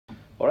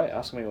All right,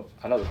 ask me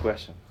another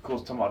question. Of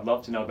course, Tom, I'd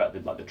love to know about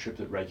the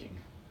triplet raking.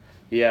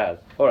 Yeah.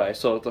 All right.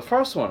 So the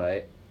first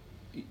one,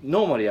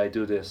 normally I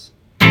do this.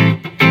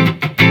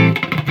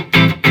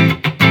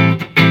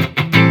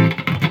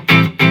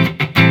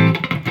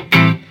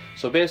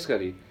 So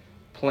basically,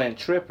 playing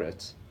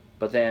triplets,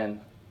 but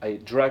then I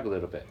drag a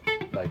little bit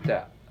like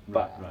that.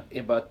 But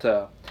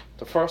the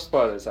first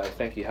part is I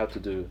think you have to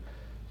do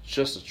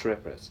just the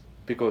triplets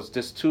because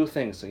these two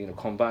things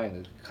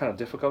combined is kind of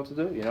difficult to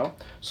do.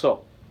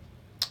 So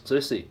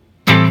let's see.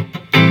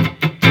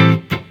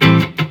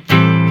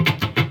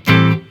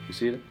 You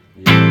see it?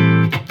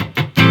 Yeah.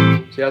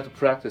 So you have to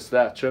practice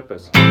that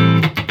triplets.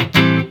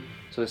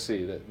 So let's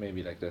see that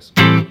maybe like this.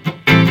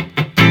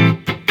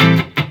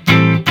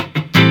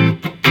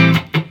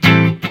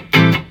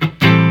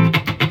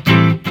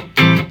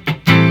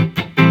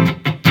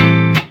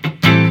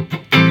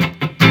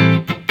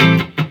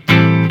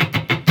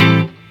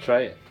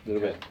 Try it a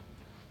little bit.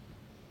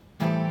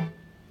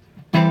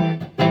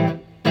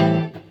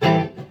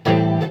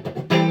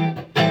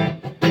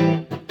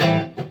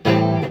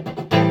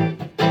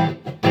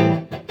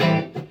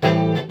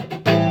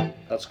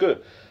 That's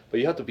good, but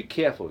you have to be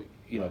careful.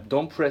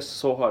 Don't press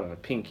so hard on the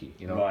pinky.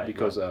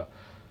 Because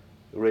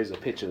raise the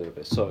pitch a little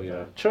bit.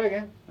 So try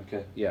again.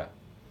 Okay. Yeah,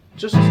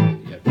 just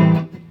yeah.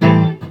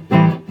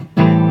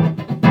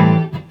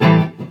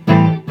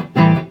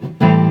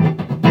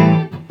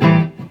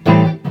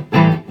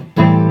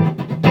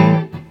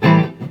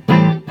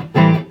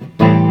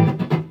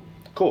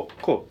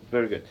 Cool,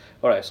 very good.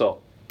 All right, so.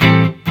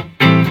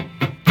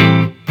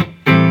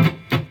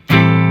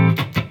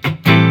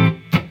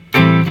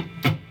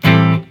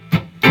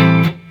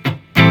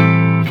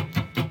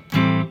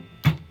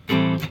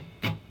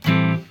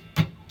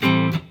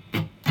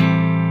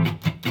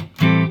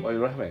 Why are you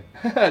laughing?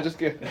 Just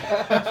kidding.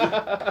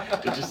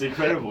 It's just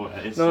incredible.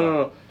 It's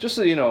no. Just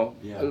so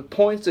the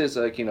point is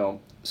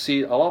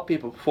see, a lot of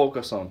people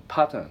focus on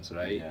patterns,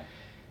 right? Yeah.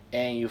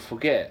 And you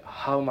forget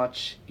how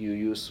much you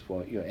use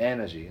for your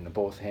energy in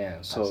both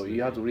hands. So Absolutely.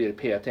 you have to really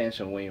pay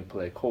attention when you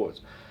play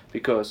chords,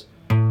 because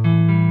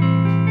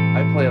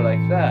I play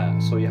like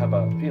that. So you have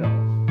a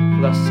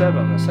 +7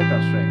 on the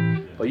second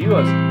string, but you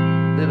are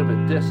a little bit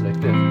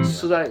like this,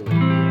 slightly.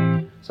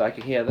 So I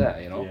can hear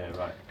that, Yeah,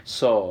 right.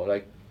 So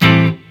like.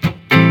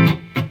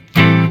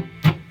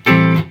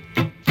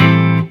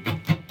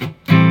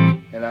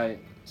 And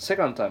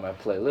second time I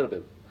play a little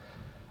bit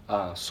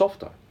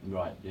softer.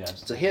 Right, yeah.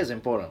 So here's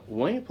important.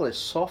 When you play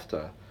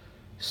softer,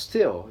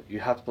 still you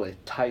have to play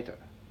tighter.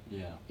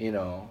 Yeah.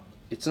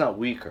 It's not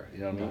weaker. You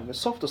know what I mean? No. But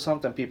softer,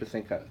 sometimes people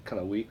think kind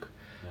of weak.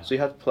 Yeah. So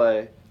you have to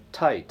play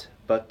tight,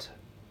 but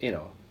a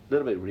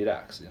little bit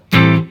relaxed. So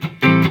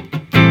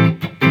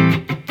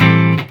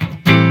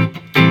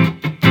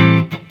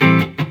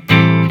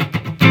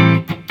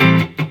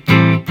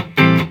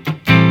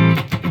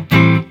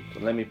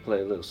let me play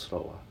a little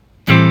slower.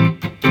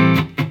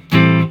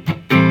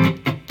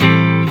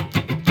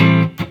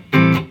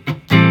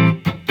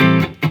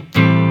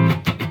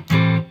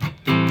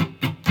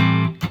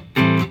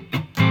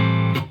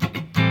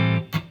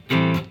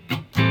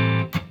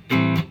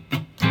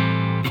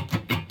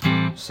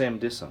 Same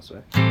distance,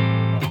 right?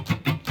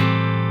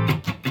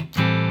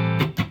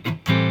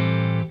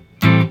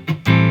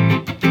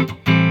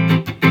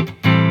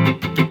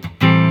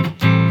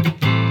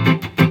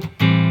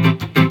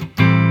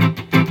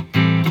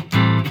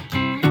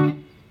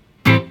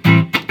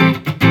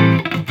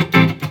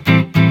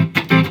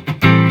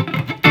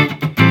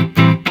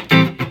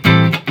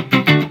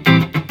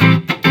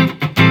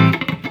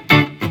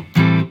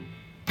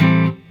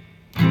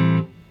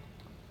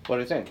 What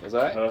do you think? Is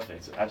that right?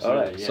 Perfect. Absolutely.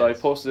 All right. Yes. So I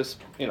post this,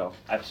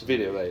 Absolutely.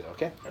 video later.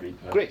 Okay. That'd be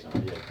perfect. Great.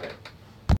 Yeah, great.